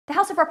The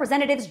House of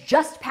Representatives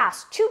just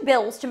passed two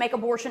bills to make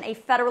abortion a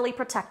federally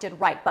protected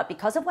right, but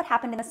because of what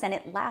happened in the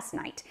Senate last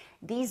night,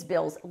 these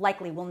bills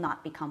likely will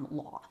not become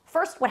law.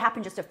 First, what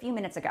happened just a few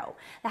minutes ago.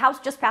 The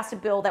House just passed a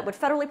bill that would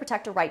federally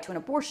protect a right to an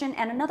abortion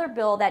and another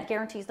bill that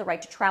guarantees the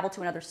right to travel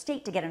to another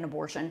state to get an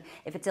abortion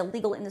if it's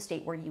illegal in the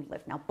state where you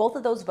live. Now, both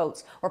of those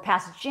votes were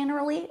passed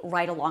generally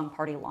right along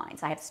party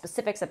lines. I have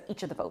specifics of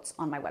each of the votes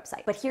on my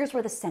website. But here's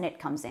where the Senate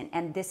comes in,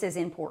 and this is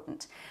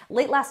important.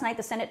 Late last night,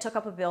 the Senate took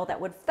up a bill that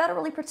would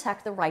federally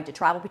protect the right to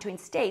travel between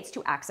states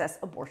to access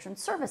abortion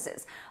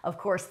services. Of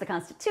course, the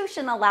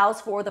Constitution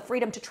allows for the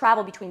freedom to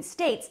travel between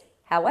states.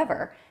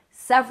 However,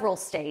 several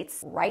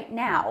states right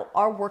now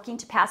are working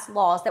to pass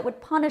laws that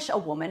would punish a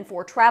woman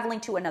for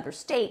traveling to another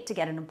state to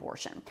get an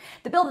abortion.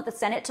 The bill that the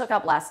Senate took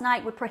up last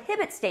night would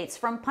prohibit states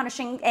from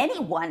punishing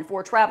anyone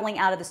for traveling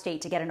out of the state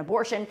to get an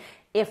abortion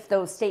if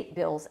those state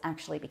bills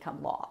actually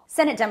become law.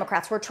 Senate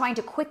Democrats were trying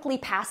to quickly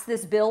pass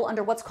this bill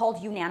under what's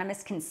called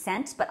unanimous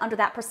consent, but under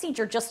that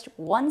procedure, just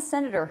one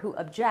senator who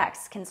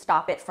objects can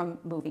stop it from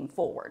moving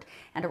forward.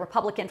 And a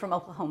Republican from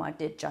Oklahoma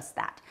did just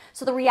that.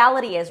 So the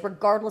reality is,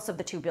 regardless of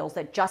the two bills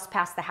that just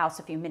passed the House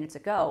a few minutes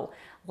ago,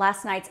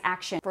 last night's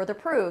action further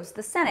proves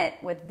the Senate,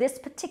 with this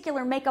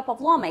particular makeup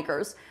of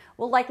lawmakers,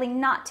 will likely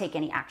not take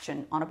any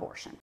action on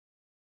abortion.